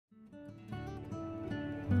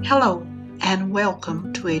Hello, and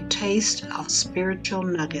welcome to A Taste of Spiritual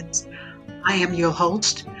Nuggets. I am your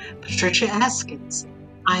host, Patricia Askins.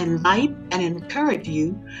 I invite and encourage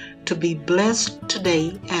you to be blessed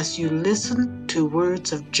today as you listen to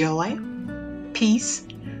words of joy, peace,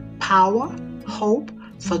 power, hope,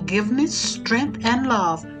 forgiveness, strength, and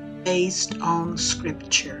love based on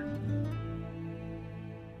Scripture.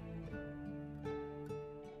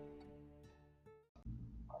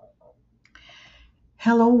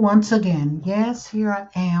 Hello once again. Yes, here I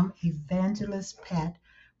am, Evangelist Pat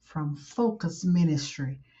from Focus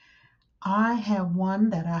Ministry. I have one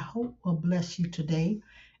that I hope will bless you today.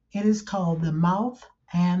 It is called The Mouth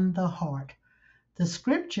and the Heart. The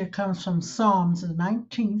scripture comes from Psalms, the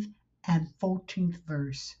 19th and 14th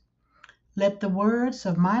verse. Let the words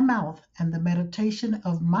of my mouth and the meditation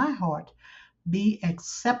of my heart be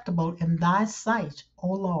acceptable in thy sight, O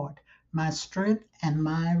Lord, my strength and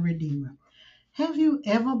my redeemer. Have you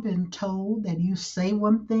ever been told that you say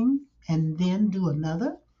one thing and then do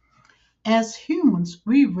another? As humans,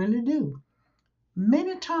 we really do.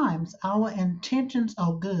 Many times our intentions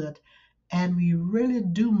are good and we really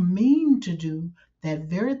do mean to do that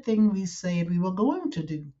very thing we said we were going to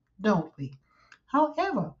do, don't we?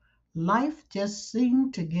 However, life just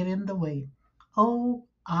seemed to get in the way. Oh,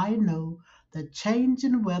 I know the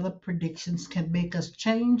changing weather predictions can make us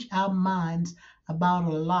change our minds about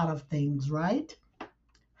a lot of things, right?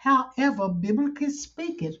 However, biblically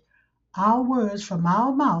speaking, our words from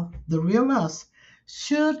our mouth, the real us,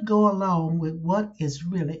 should go along with what is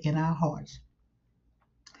really in our hearts.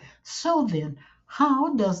 So then,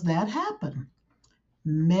 how does that happen?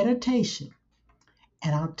 Meditation.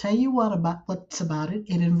 And I'll tell you what's about it.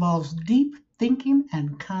 It involves deep thinking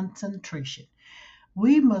and concentration.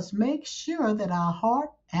 We must make sure that our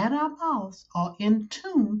heart and our mouths are in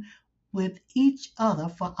tune with each other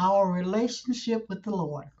for our relationship with the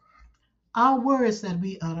Lord. Our words that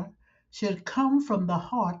we utter should come from the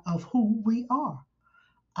heart of who we are.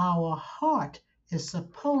 Our heart is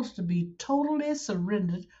supposed to be totally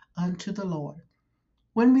surrendered unto the Lord.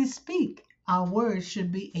 When we speak, our words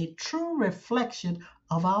should be a true reflection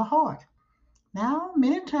of our heart. Now,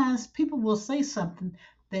 many times people will say something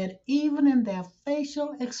that even in their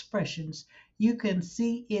facial expressions, you can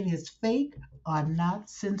see it is fake or not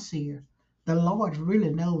sincere. The Lord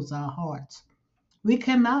really knows our hearts. We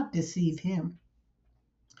cannot deceive Him.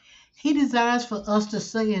 He desires for us to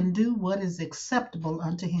say and do what is acceptable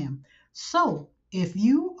unto Him. So, if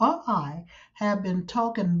you or I have been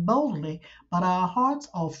talking boldly, but our hearts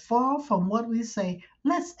are far from what we say,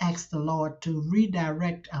 let's ask the Lord to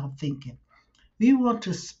redirect our thinking. We want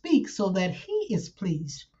to speak so that He is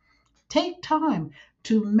pleased. Take time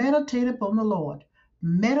to meditate upon the Lord.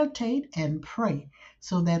 Meditate and pray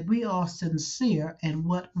so that we are sincere in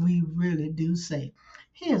what we really do say.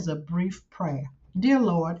 Here's a brief prayer. Dear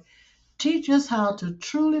Lord, teach us how to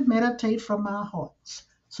truly meditate from our hearts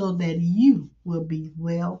so that you will be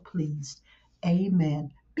well pleased.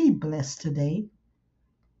 Amen. Be blessed today.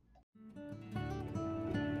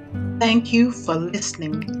 Thank you for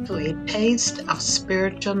listening to A Taste of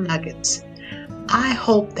Spiritual Nuggets. I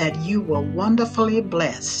hope that you were wonderfully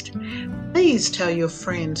blessed. Please tell your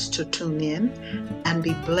friends to tune in and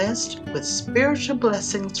be blessed with spiritual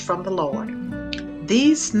blessings from the Lord.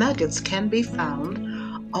 These nuggets can be found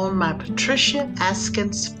on my Patricia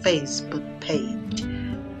Askins Facebook page.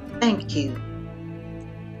 Thank you.